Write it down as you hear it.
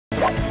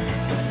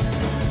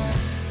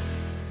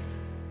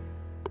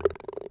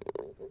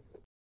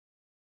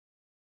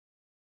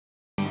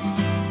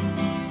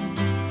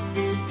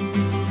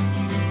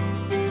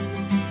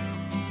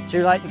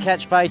Too late to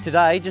catch Fade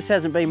today, just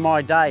hasn't been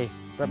my day,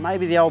 but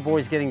maybe the old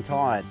boy's getting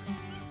tired.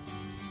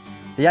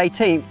 The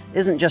 18th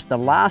isn't just the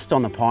last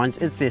on the pines,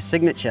 it's their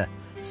signature,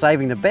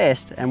 saving the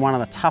best and one of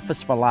the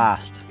toughest for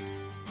last.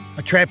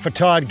 A trap for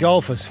tired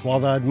golfers. While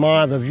they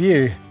admire the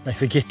view, they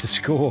forget to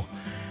score.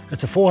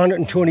 It's a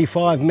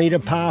 425 metre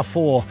par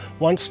 4,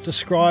 once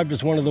described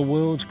as one of the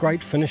world's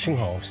great finishing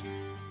holes.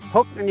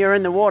 Hook and you're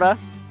in the water,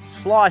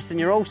 slice and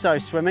you're also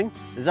swimming.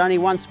 There's only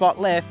one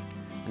spot left,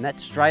 and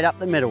that's straight up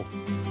the middle.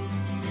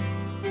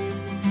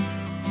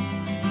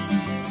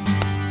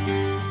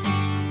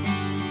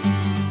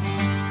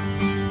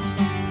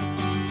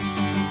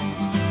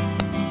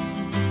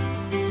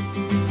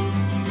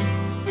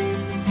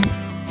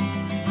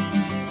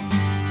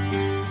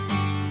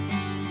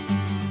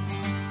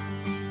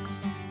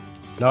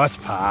 Nice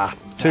par.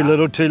 Too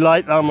little, too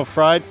late, though, I'm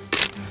afraid.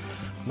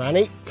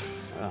 Money.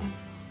 Oh.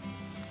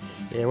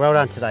 Yeah, well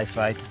done today,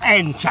 Fade.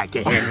 And shake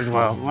your hand as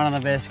well. One of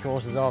the best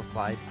courses I've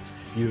played.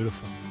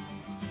 Beautiful.